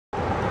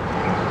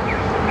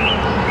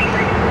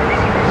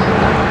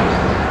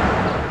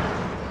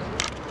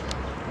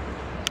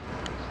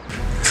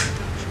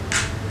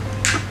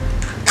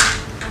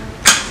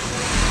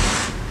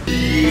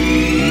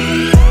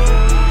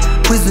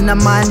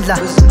unamandla,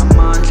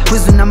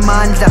 Whiz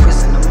unamandla,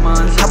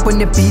 hapho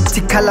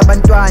nebeat khala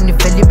abantwana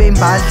vele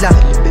bembadla,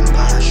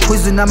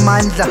 Whiz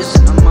unamandla,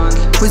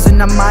 Whiz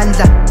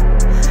unamandla,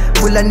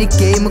 bula ni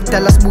game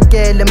ukudala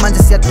sibukele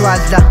manje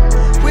siyatwadla,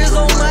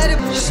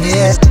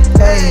 yeah,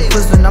 hey,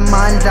 Whiz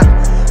unamandla,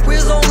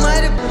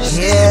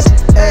 yeah,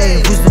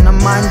 hey, Whiz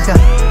unamandla,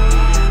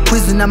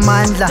 Whiz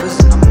unamandla,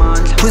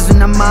 Whiz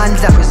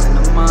unamandla,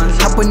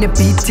 hapho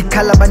nebeat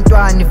khala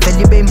abantwana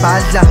vele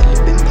bembadla,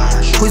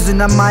 Whiz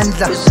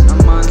unamandla,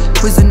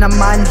 Whiz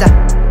unamandla,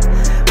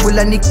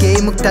 bula ni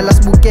game ukudala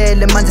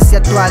sibukele manje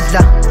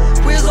siyatwadla,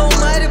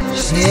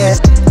 yeah,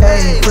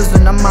 hey, Whiz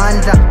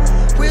unamandla,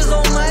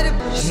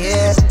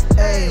 yeah,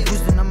 hey,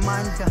 Whiz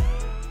unamandla.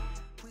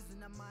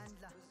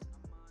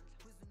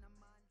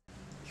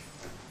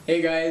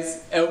 Hey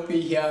guys,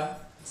 Elpee here.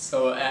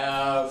 So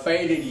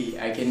finally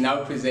I can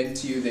now present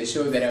to you the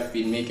show that I've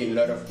been making a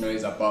lot of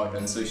noise about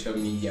on social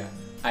media,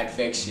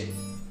 ArtFfection.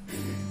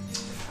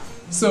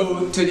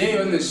 So today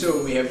on the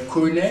show we have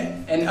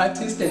O.Khune, an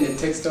artist and a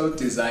textile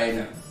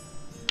designer.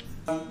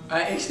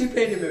 I actually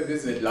paid him a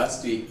visit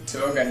last week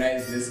to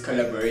organize this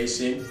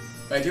collaboration,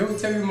 but he will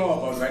tell you more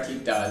about what he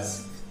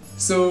does.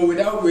 So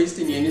without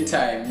wasting any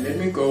time, let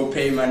me go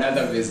pay him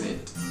another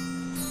visit.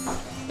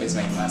 Where's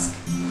my mask?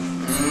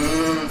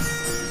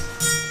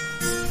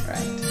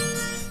 Right.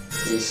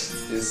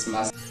 This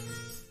mask.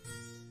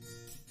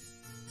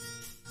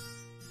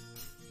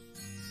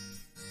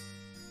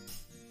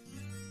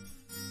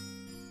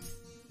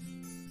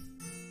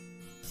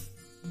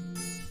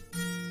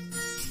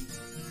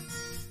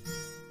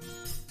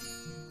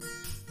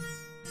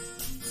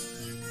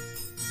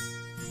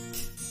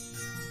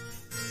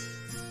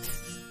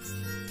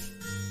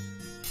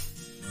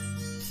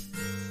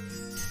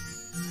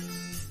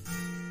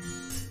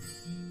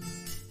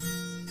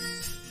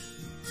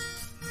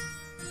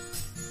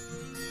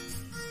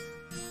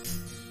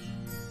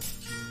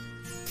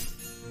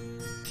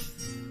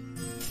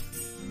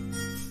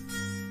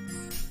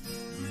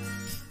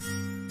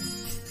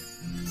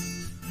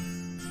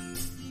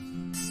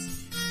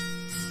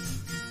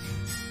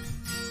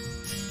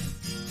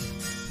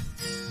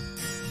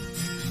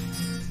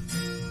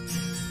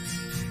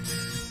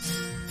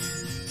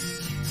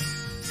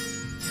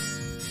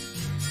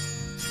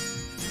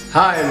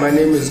 Hi, my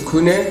name is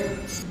O.Khune.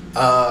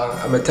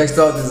 I'm a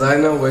textile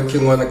designer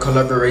working on a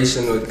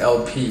collaboration with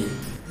Elpee.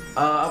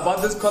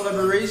 About this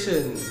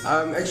collaboration,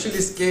 I'm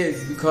actually scared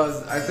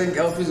because I think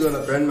Elpee is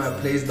gonna burn my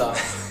place down.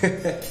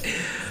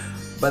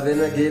 But then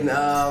again,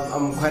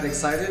 I'm quite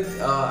excited.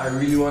 I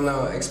really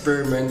wanna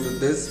experiment with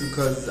this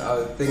because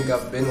I think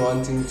I've been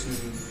wanting to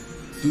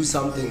do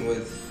something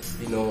with,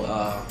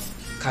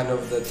 kind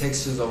of the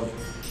textures of,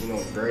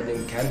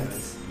 burning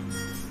canvas.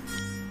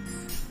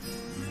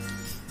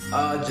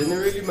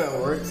 Generally my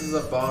work is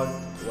about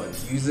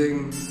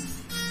using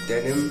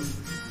denim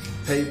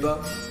paper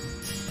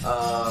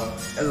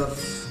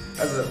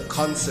as a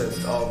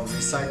concept of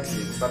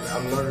recycling, but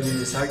I'm not really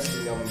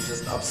recycling, I'm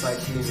just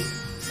upcycling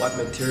what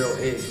material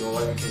is or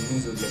what you can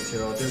use with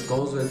material. This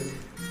goes with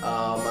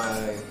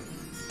my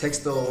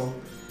textile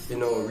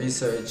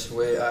research,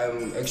 where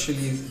I'm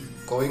actually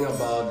going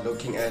about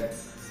looking at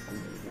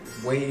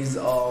ways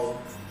of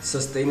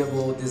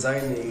sustainable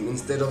designing.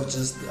 Instead of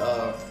just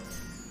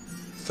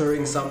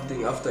throwing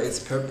something after its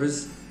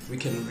purpose, we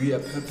can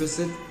repurpose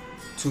it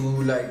to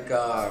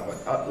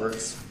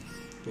artworks,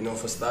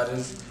 for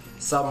starters.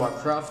 Some are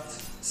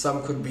craft,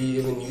 some could be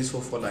even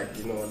useful for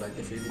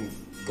if you can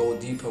go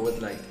deeper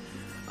with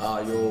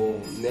your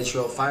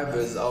natural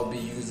fibers. I'll be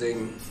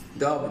using,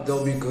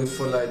 they'll be good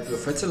for your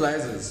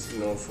fertilizers,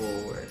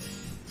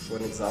 for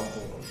an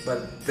example.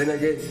 But then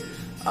again,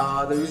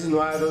 the reason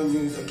why I don't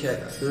use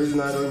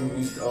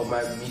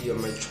my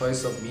medium, my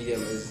choice of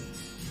medium is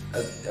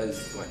as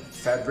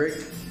fabric,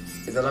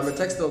 is that I'm a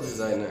textile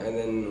designer, and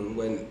then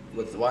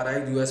with what I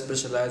do, I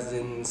specialize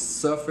in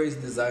surface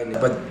designing.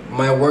 But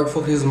my work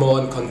focuses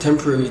more on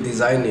contemporary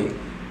designing,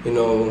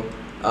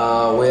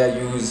 where I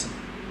use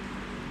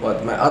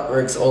my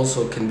artworks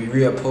also can be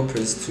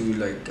repurposed to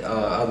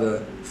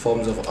other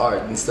forms of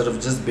art. Instead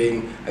of just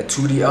being a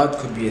 2D art,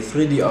 could be a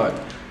 3D art,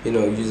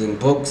 using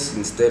books.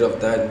 Instead of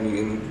that,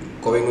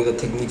 going with the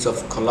techniques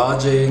of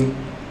collaging,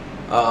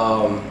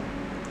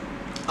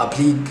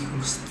 applique,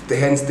 the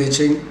hand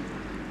stitching,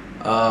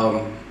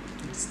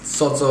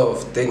 sorts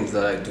of things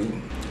that I do.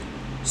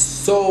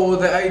 So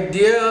the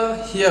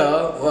idea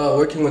here,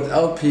 working with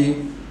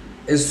Elpee,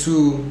 is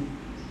to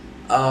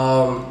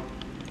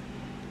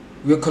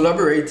we're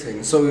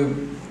collaborating. So we're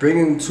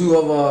bringing two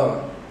of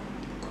our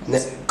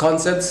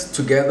concepts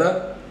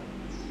together,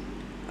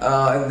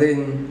 and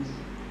then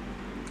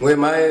where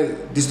my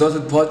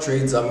distorted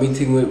portraits are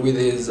meeting with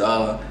his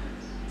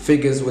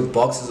figures with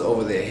boxes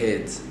over their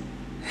heads.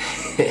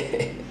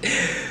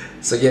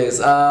 So yes,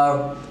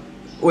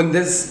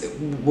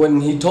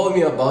 when he told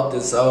me about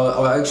this,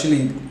 I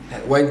actually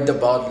went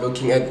about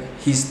looking at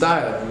his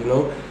style,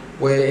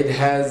 where it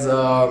has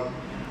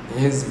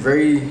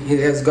he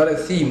has got a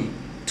theme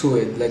to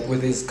it,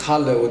 with his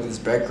color, with his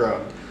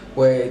background,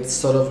 where it's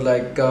sort of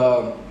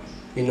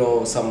you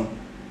know, some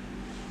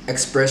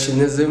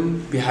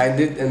expressionism behind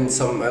it, and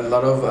a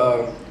lot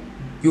of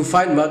you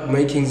find mud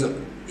makings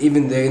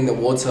even there in the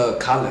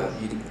watercolor.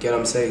 You get what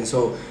I'm saying?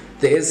 So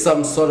there is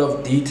some sort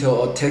of detail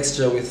or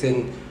texture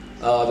within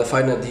the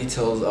finer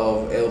details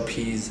of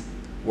LP's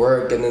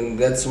work, and then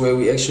that's where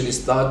we actually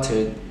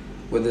started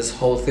with this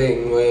whole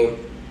thing, where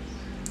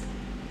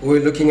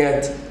we're looking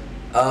at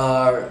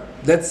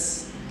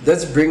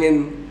let's bring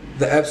in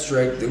the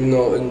abstract, you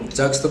know, in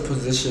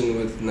juxtaposition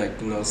with, like,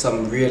 you know,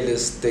 some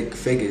realistic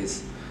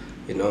figures.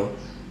 You know,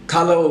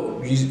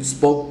 color, you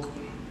spoke,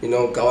 you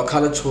know, our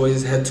color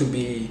choice had to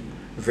be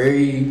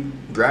very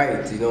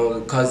bright, you know,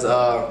 because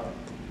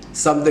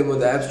something with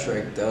the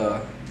abstract,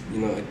 you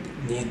know, it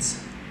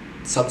needs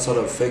some sort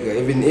of figure,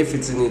 even if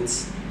it's in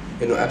its,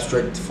 you know,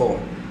 abstract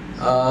form.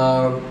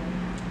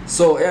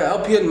 So yeah,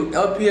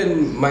 Elpee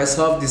and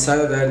myself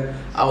decided that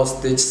I'll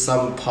stitch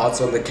some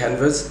parts on the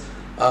canvas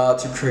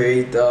to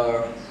create,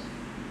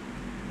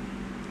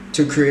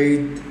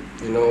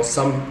 you know,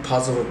 some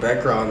parts of a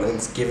background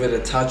and give it a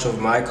touch of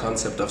my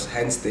concept of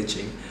hand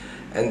stitching.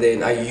 And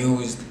then I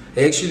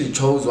actually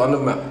chose one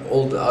of my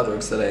old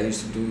artworks that I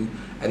used to do,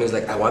 and it was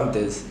like, I want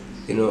this,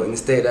 you know,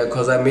 instead,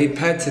 because I made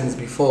patterns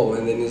before,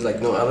 and then he was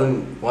like, no, I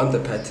don't want the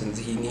patterns.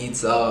 He needs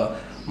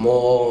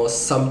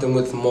something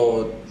with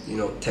more, you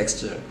know,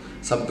 texture,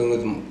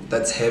 something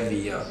that's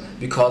heavier,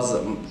 because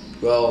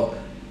well,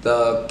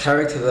 the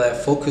character that I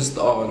focused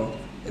on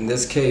in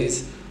this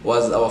case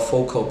was our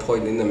focal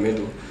point in the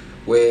middle,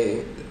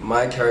 where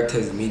my character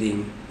is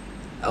meeting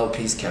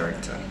Elpee's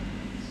character,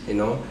 you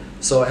know.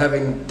 So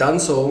having done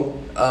so,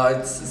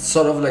 it's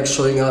sort of like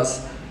showing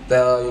us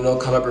the, you know,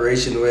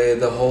 collaboration where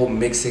the whole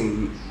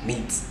mixing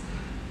meets.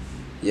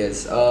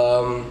 Yes,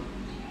 the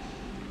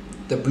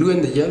blue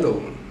and the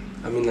yellow,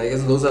 I mean, I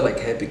guess those are like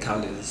happy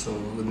colors, so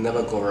we'll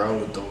never go wrong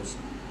with those.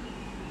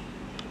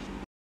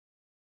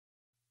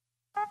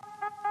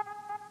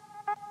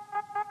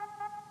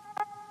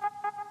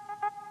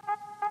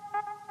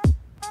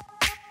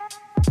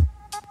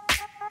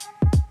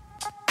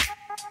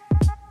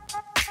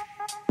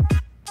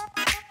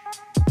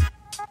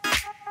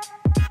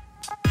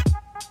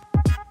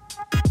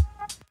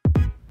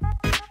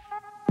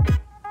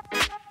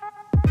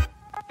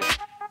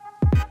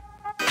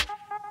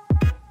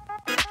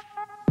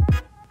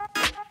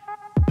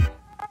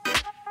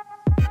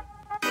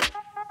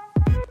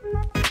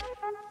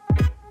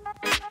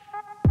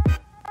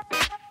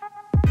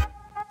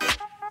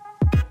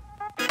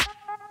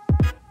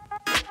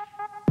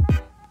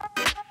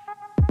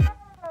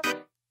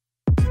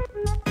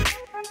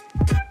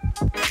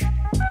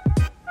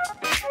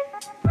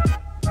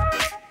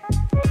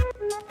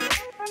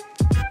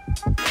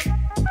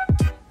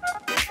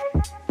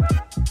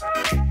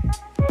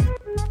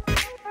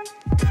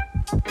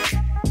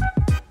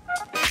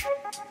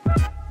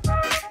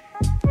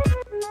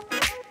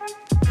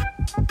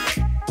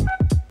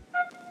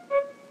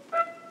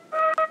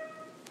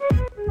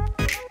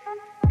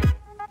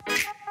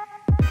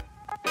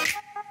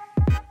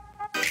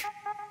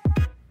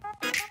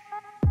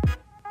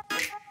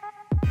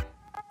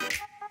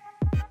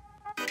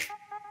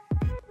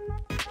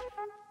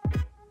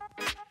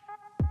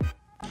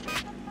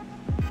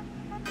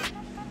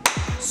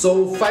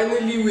 So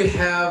finally we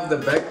have the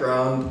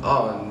background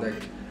on,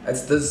 like,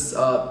 it's this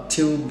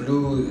teal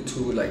blue to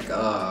like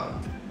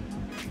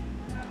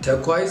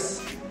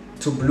turquoise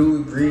to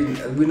blue green.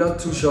 We're not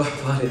too sure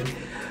about it,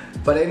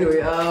 but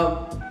anyway,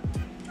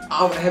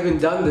 having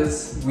done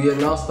this, we are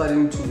now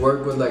starting to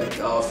work with like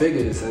our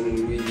figures,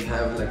 and we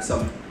have like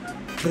some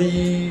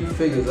 3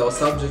 figures. Our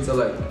subjects are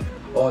like,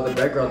 or the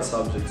background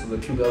subjects, so the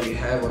people that we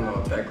have on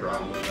our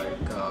background are like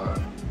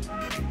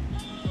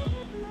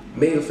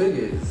male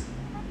figures,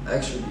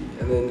 actually.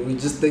 And then we're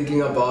just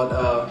thinking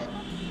about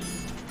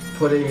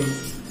putting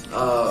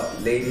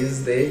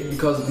ladies there,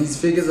 because these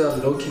figures are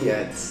looking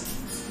at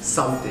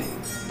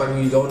something, but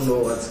we don't know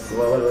what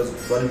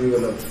are we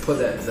gonna put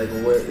at, like,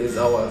 where is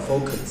our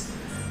focus.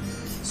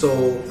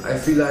 So I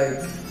feel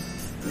like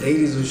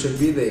ladies, we should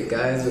be there,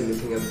 guys, we're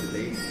looking at the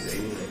ladies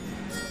anyway.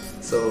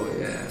 So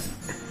yeah.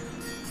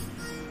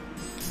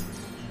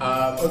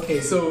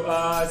 Okay, so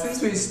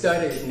since we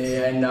started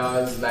and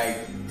I was like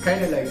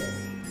kind of like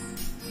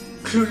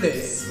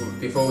clueless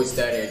before we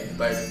started,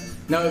 but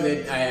now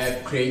that I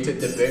have created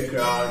the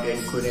background and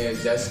Khune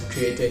has just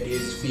created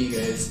his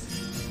figures,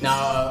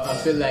 now I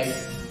feel like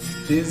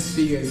these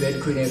figures that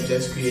Khune have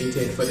just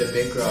created for the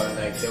background,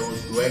 like, they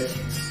would work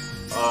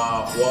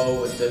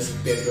well with this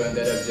background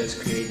that I've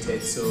just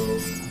created. So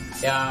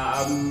yeah,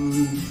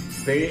 I'm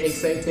very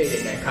excited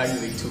and I can't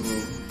wait to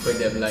put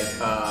them like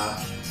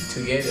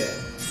together,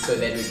 so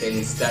that we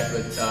can start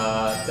with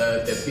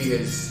the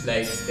figures,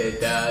 like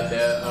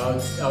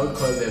I would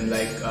call them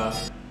like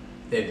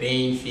the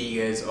main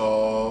figures,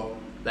 or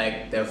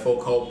like the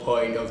focal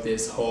point of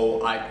this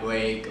whole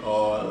artwork,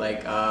 or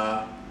like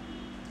how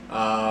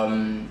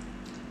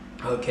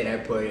can I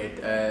put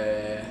it?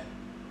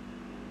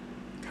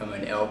 Come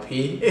on,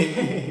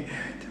 Elpee.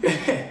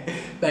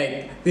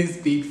 like these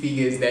big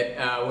figures that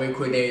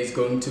O.Khune is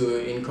going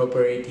to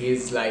incorporate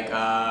his like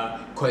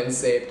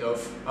concept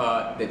of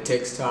the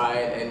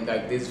textile and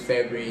like this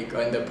fabric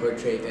on the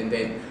portrait, and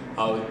then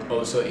I'll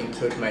also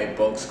include my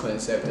box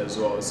concept as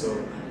well.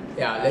 So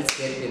yeah, let's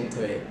get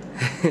into it.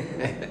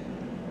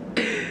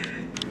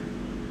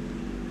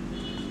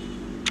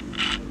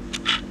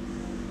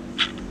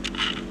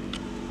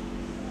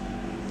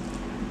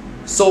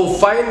 So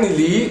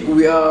finally,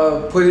 we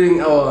are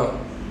putting our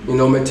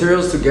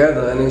materials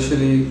together and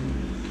actually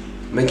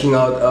making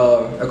out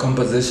a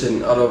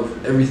composition out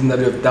of everything that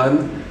we have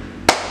done.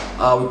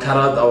 We cut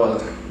out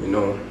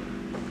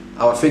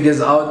our figures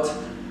out.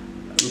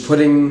 We're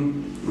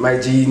putting my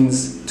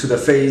jeans to the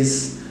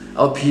face.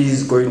 Elpee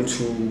is going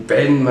to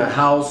bend my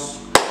house.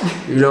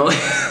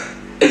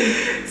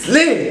 It's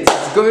lit.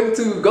 It's going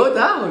to go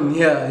down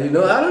here.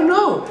 I don't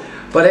know.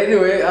 But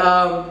anyway,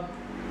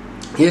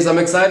 yes, I'm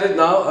excited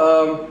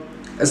now.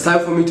 It's time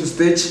for me to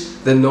stitch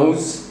the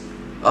nose.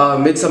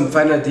 Made some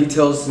finer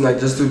details,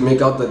 just to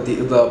make out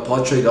the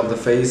portrait of the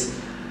face,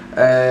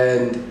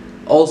 and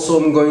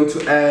also I'm going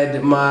to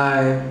add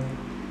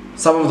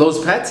some of those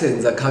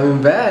patterns are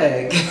coming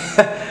back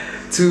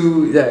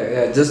to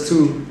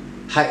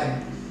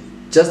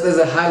just as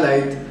a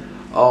highlight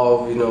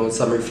of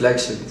some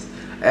reflections.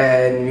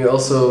 And we're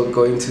also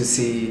going to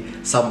see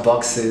some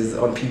boxes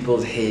on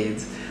people's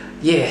heads.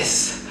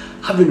 Yes,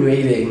 I've been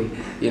waiting,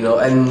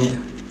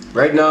 and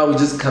right now we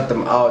just cut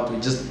them out. We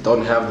just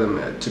don't have them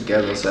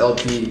together. So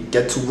Elpee,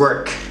 get to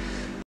work.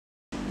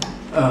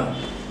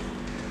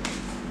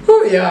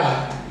 Oh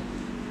yeah.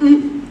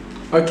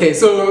 Okay,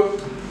 so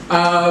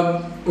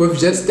we've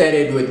just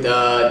started with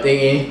the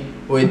thingy,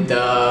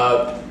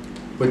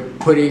 with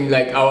putting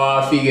like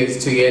our figures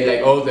together,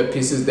 like all the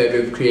pieces that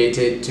we've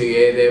created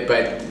together.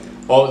 But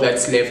all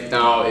that's left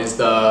now is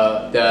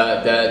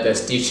the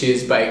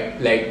stitches by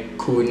like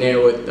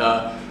Khune with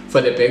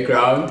for the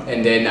background,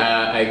 and then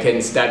I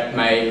can start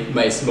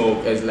my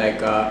smoke as like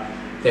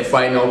the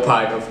final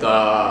part of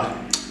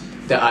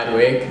the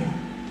artwork.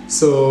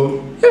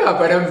 So yeah,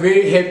 but I'm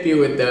very happy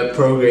with the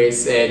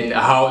progress and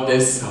how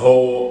this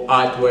whole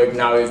artwork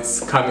now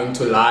is coming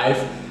to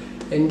life.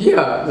 And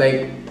yeah,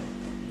 like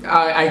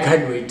I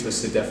can't wait to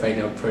see the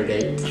final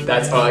product.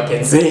 That's all I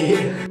can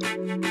say.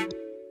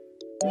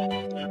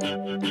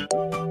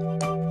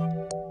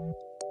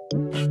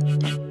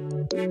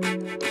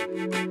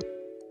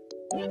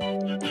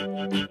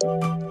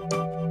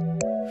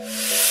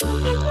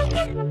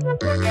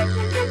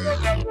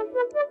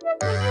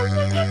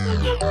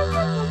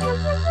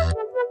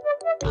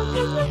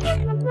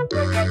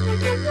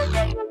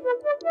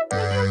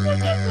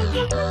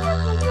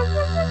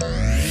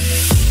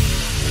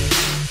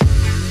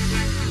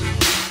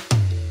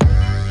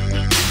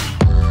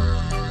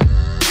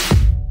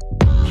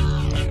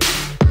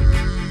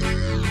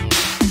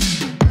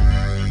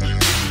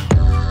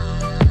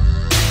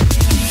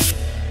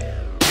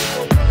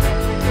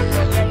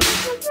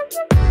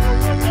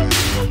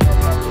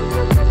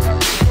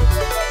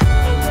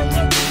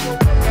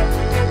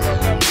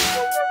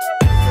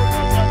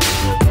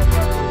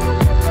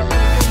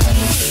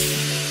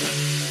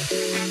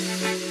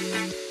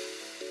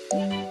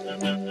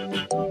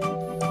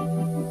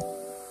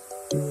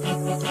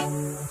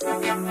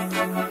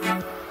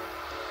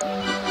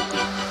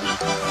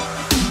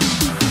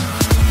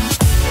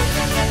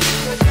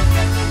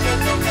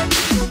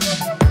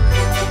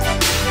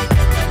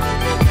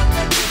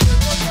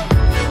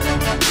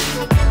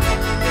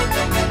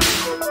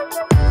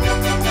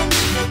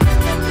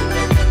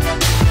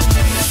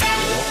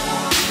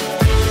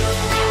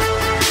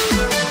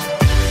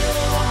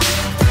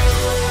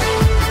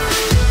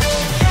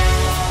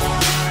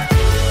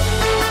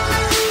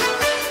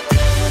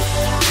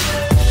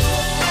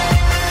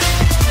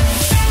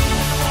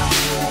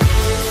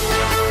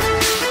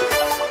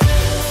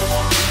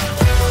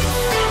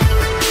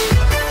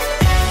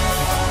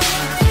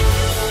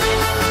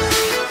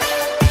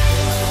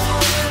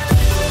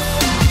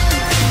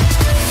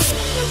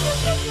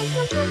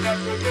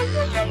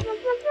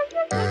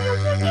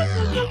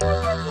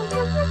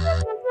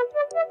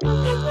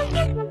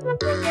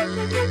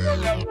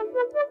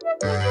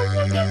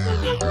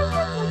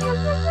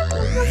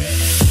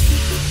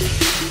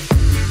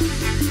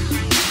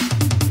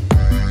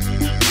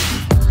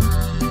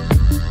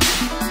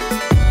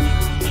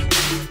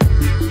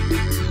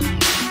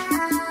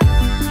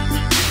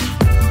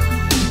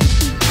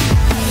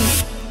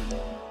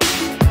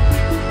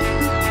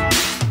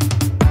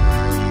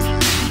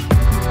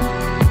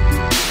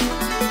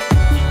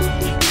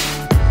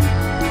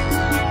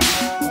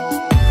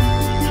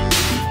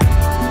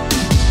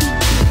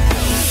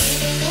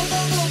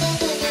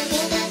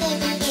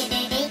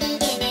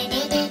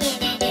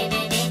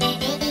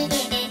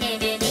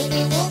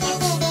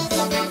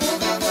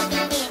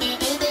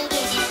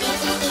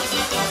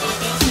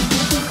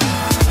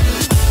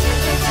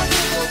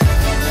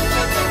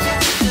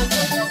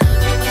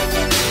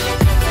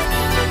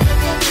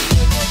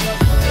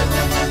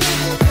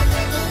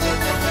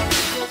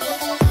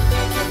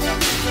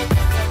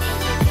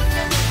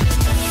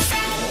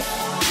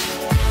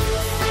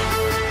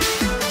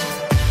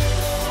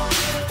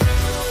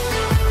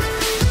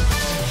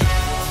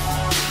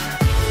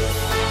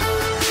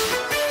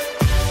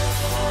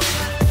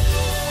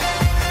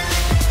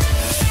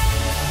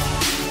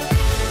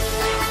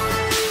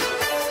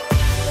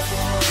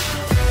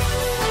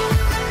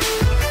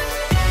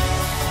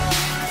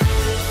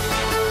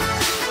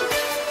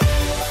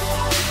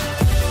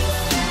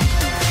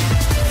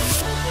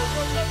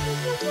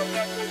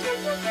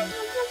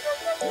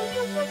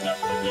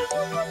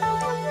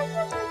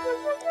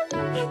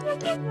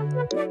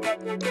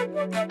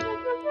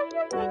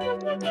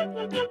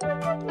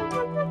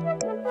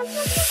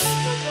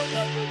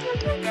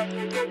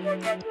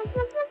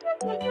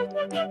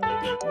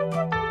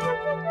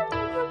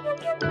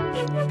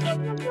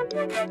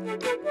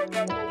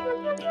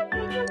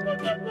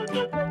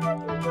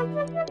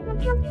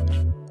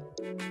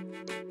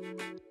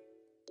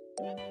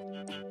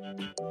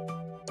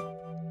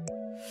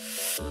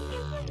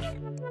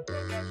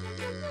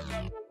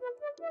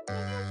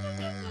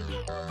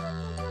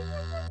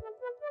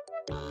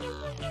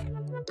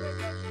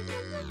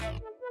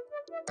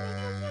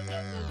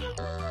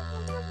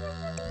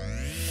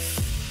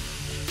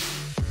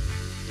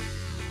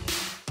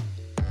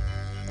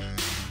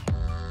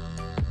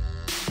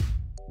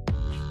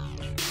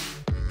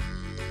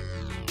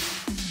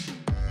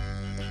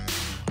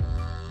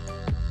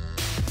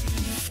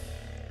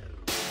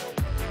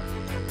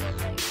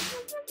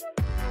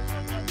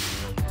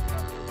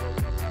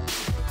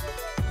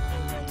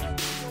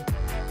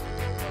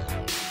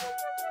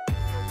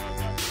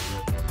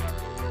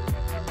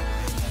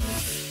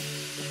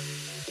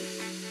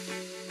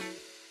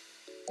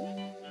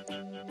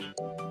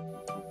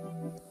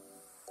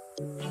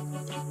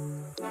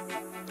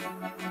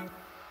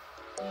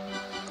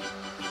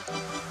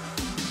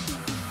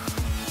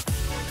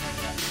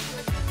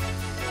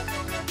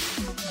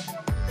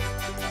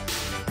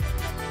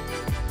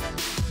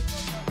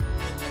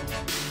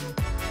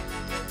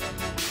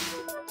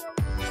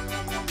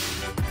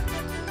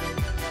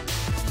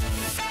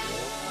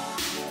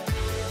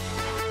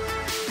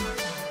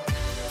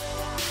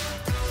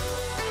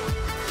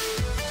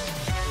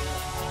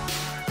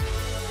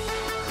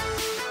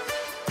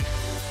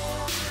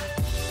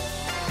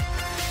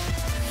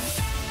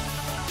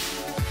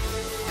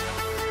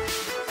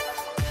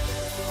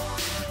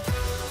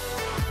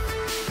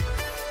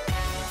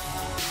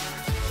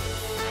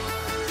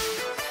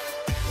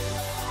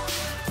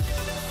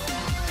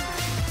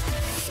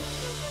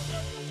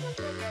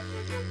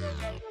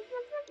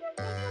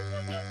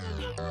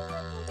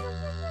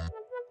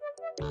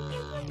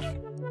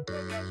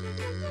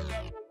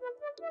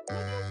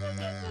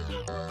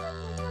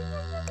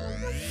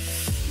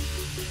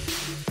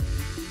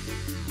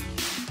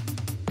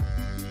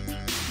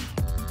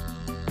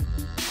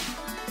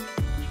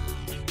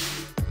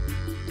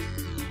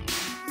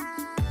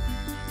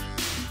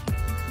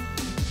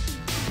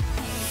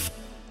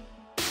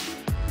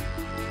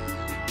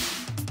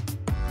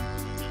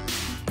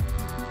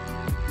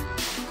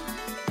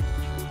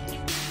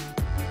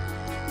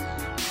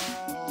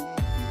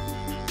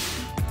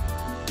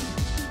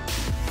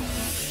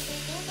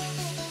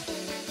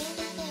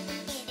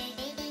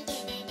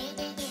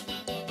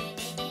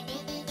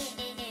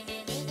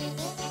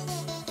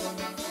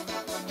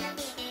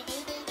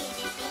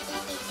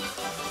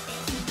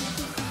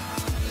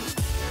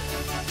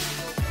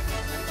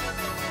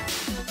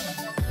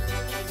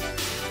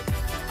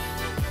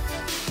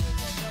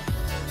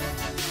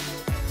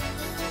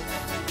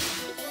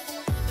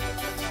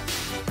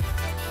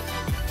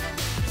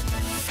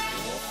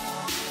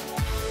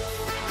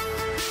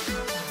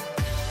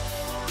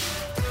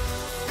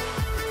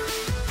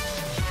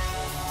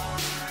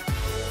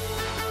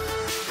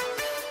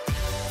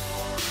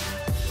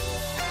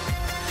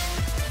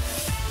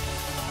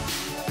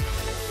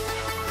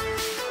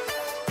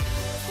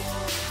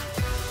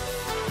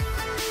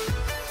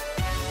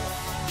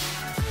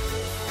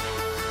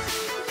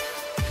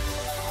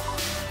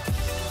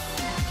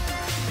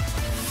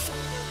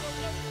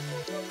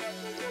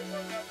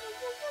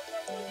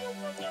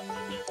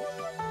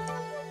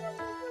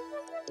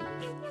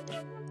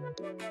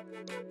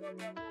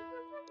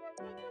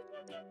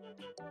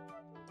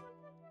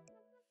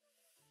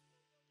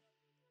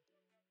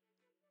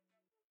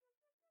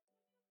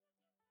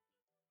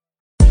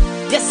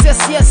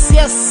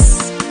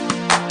 Yes.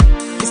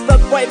 It's that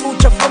boy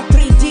Mucha from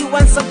 3D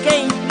once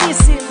again.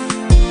 Listen.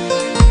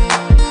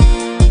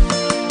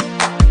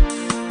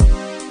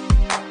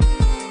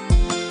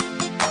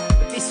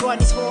 This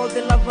one is for all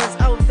the lovers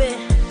out there.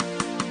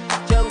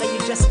 Jonga, you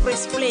just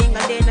press playing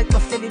and then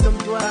nagpafeli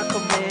nomntu wakho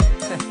man.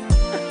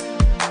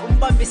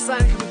 Umbambe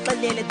isandla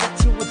umxelele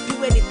that you would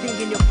do anything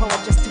in your power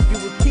just to be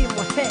with him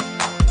or her.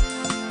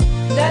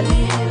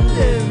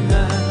 Ndalile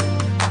na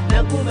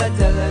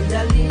nakubatala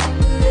ndalile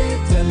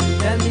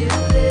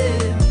ndalile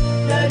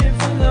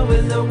ndarifuna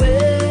wena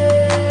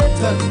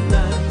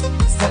wetana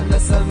sana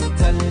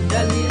samtale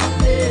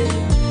ndalile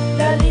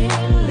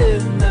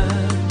na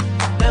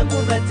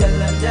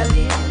nakubatala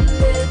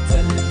ndalile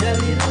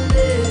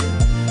ndalile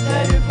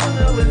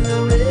ndarifuna wena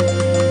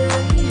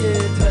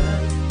wetana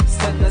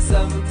sana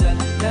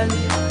samtale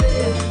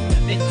ndalile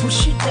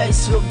bekushida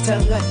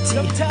isomthakathi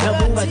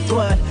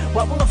nakungatwala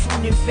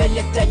wabungafuna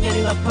imfele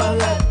tanyani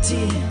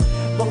ngaphakathi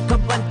bonke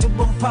abantu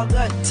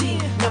bomphakathi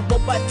nabo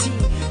bathi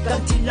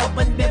kanti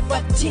labantu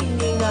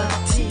bebathini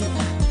ngathi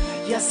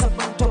yazi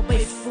abantu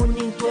abayifuna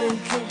into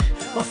enhle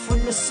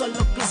bafuna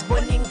usolo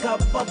kuzibona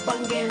ingaba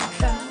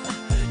bangenhla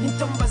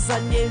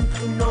intombazane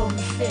enhle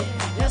nomhle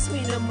yazi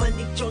mina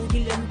manje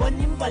ngijongile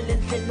ngibona imbali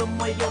enhle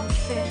noma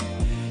yomhle.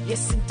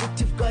 Yes, indeed,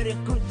 you've got a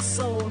good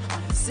soul.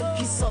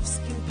 Silky soft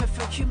skin,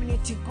 perfect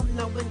humanity. Come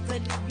now and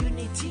tell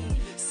unity.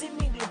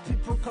 Seemingly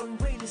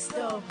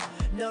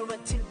nor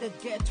until they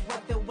get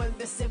what they want.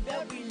 They say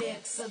they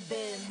relax so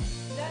then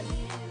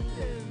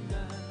Ndalile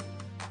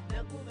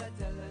nakuba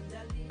tala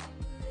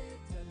Ndalile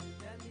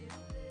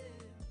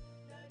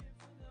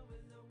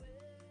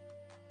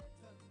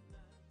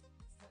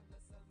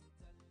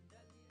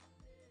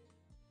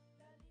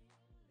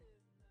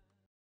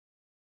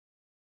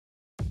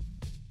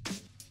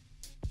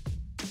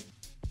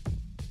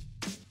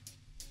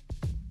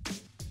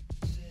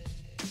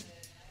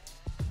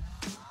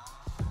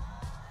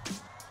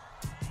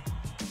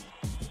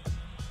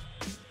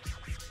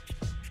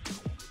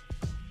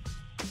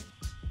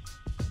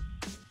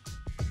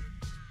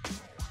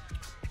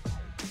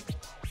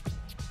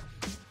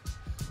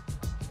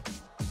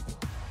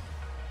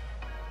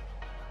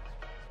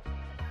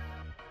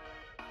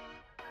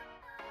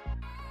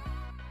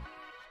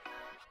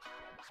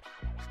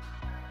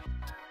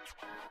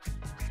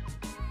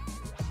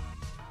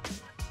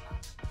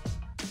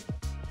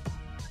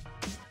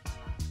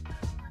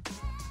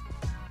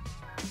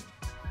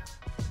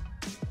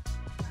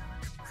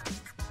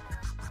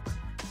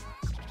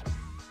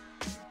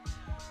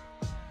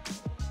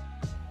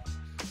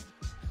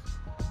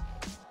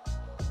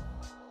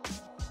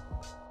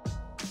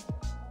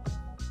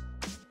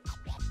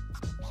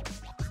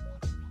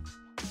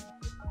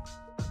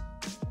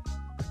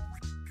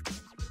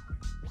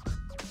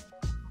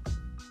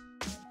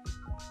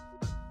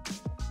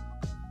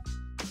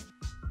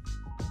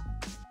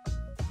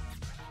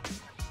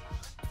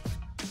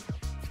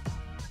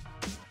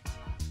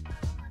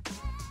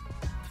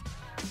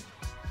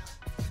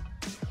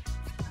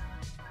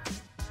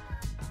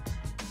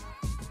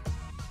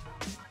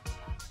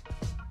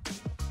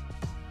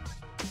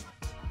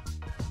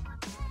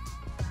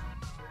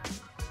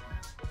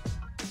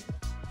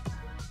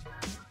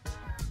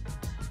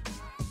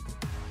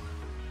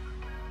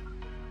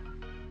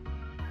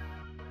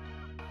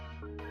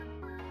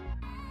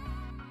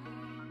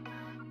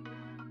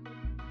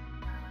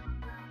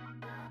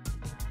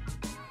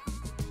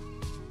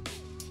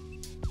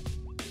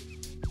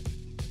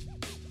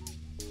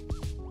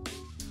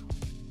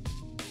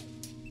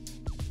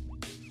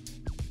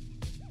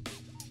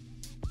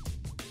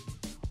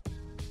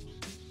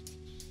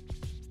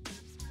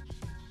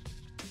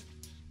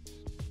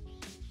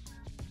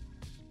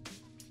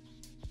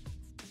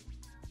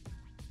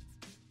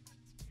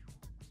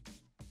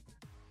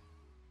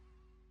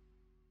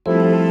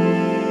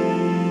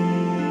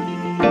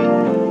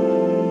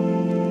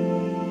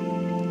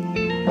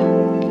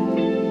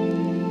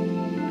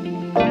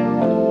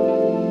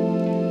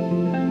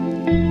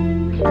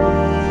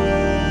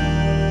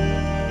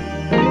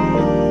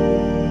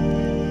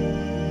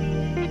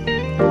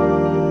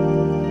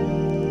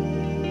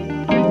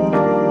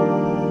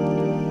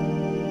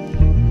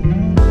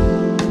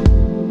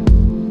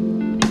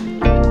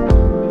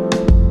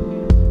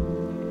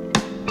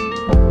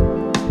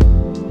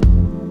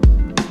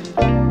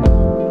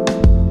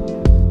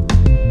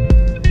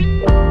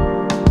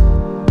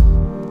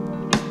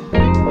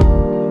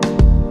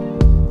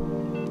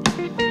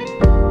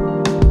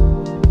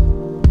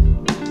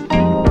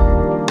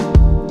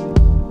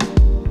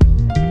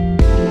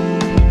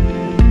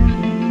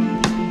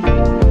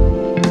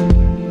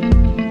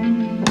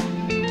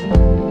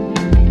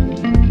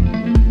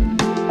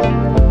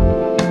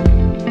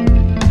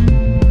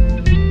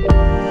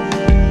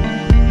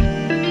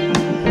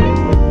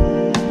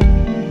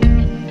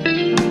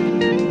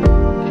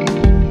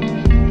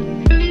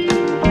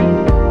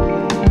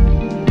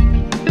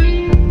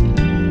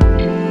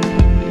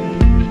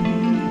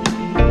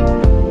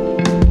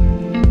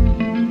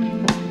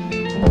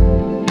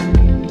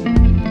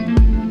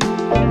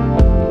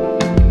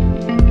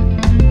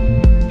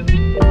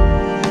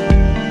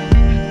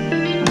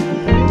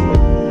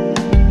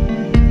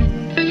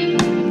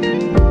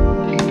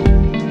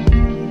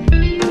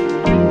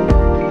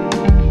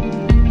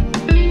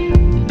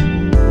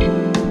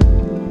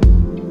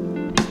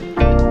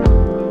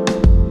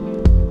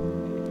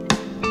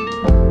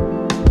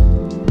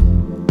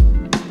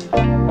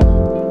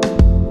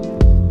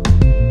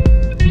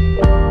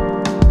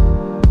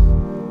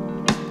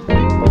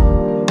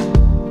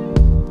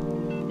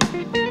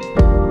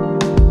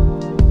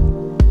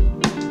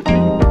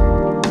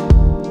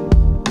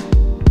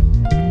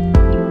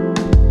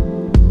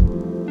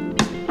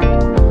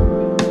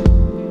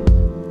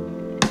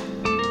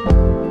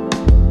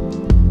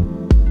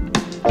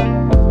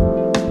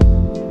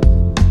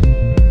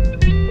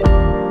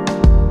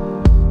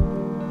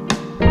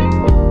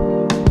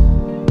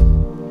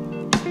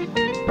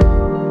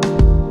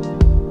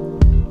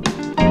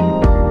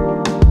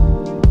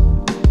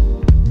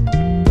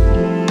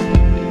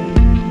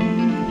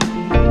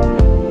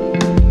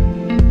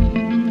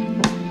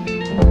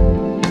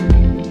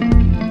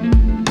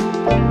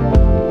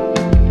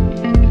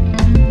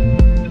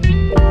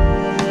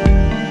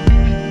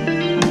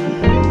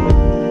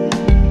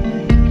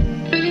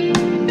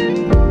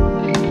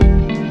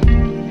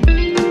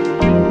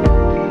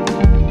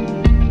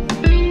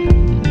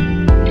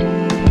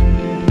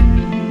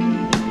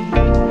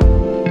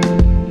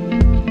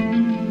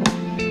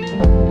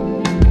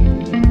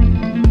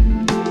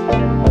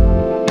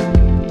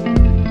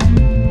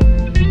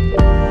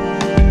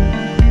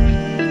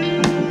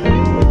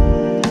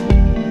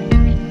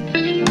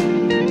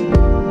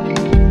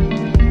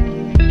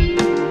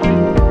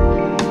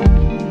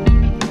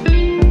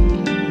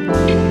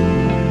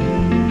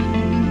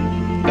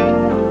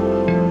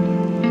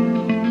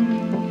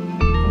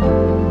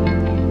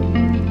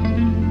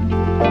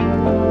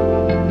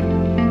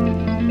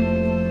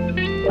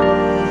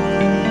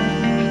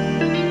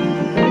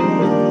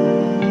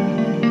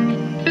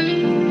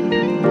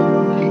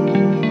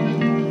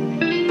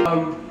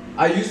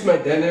I used my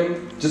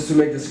denim just to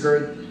make the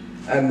skirt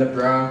and the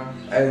bra,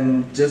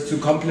 and just to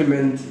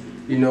complement,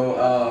 you know,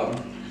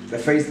 the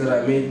face that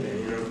I made.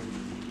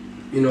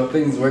 You know,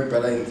 things work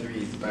better in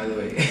threes, by the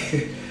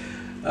way.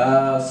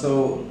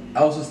 So I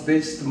also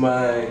stitched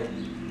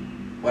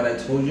what I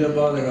told you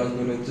about. Like I was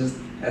gonna just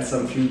add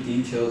some few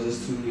details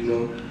just to, you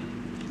know,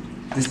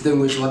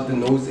 distinguish what the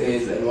nose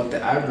is and what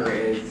the eyebrow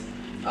is,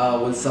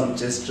 with some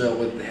gesture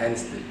with the hand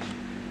stitch.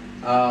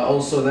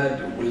 Also,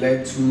 that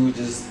led to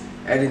just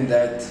adding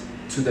that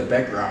to the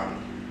background,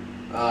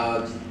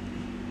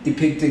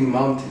 depicting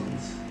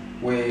mountains,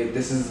 where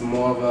this is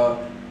more of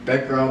a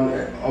background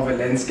of a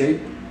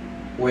landscape,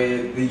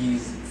 where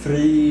these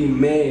three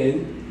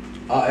men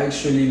are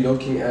actually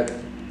looking at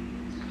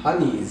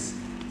honeys.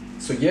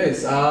 So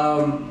yes,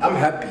 I'm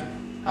happy.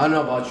 I don't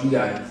know about you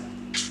guys.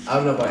 I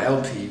don't know about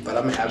Elpee, but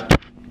I'm happy.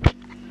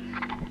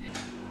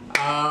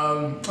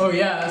 Oh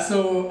yeah,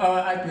 so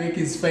our artwork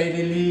is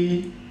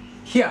finally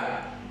here.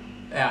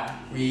 Yeah,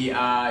 we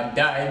are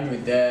done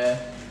with the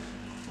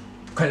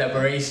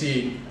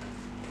collaboration,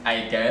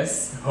 I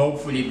guess.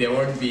 Hopefully there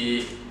won't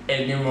be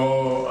any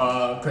more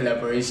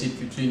collaboration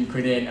between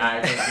Khune and I,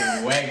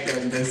 because we worked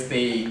on this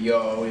thing,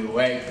 we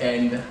worked,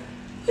 and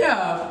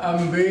yeah,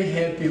 I'm very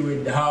happy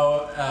with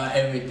how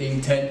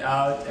everything turned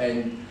out.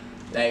 And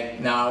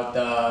like now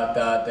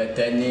the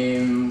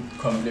denim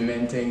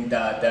complementing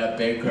the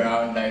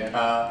background, like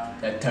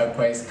the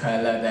turquoise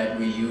color that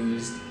we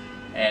used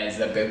as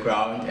the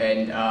background.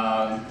 And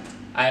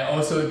I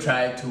also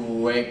try to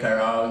work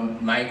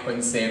around my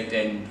concept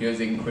and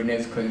using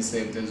Khune's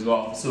concept as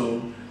well.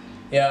 So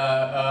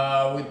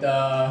yeah, with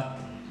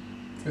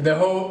the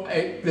whole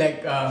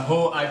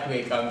whole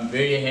artwork, I'm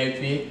very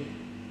happy.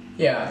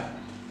 Yeah,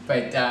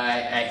 but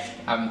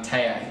I'm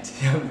tired.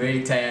 I'm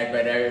very tired,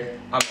 but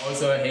I'm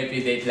also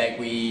happy that like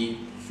we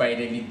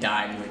finally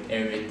done with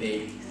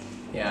everything.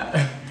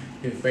 Yeah,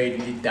 we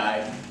finally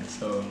done.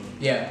 So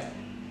yeah,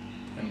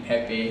 I'm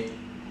happy.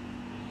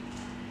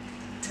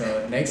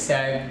 So next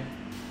time,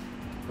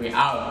 we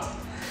out.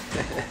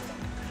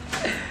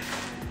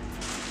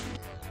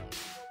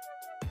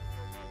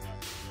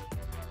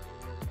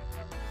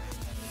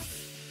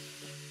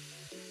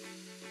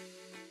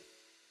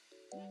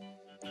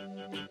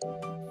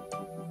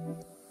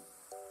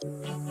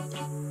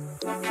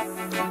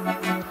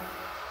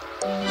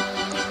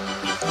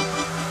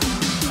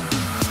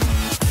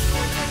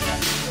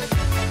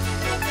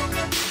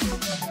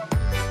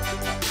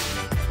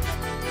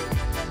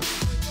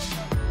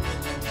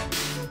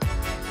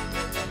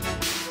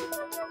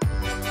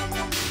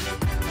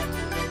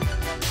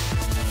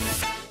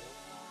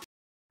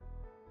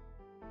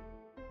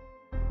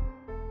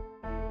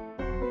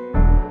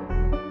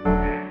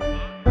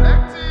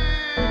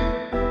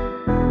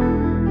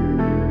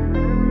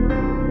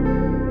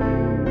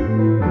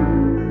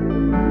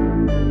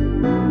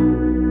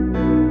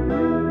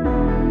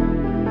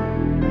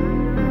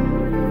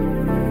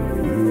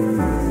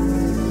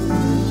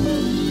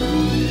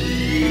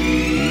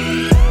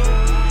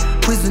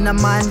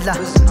 Namandla,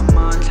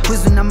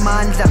 Whiz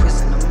unamandla,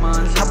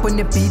 hapho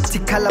nebeat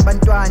ikhala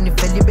abantwana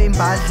ivele ibe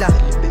imbadla.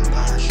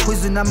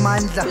 Whiz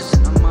unamandla,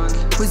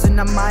 Whiz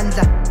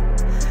unamandla,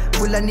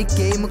 kulani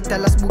game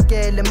ukudala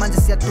sibukele manje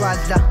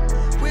siyadwadla.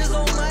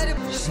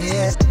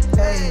 Yeah,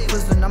 hey,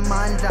 Whiz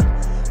unamandla,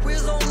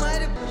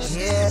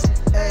 yeah,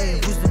 hey,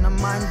 Whiz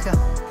unamandla.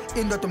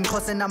 Indoda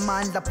umxhosa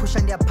enamandla, phusha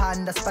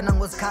ndiyaphanda sifana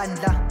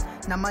ngozikhandla.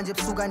 Namanje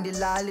ebusuka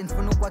ndilali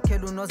ndifuna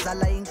ukwakhela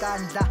unozala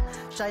inkandla.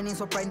 Shining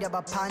so bright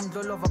ndiyabaphandla,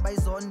 olova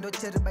bayizondo,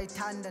 Terry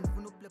bayithanda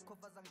ndifuna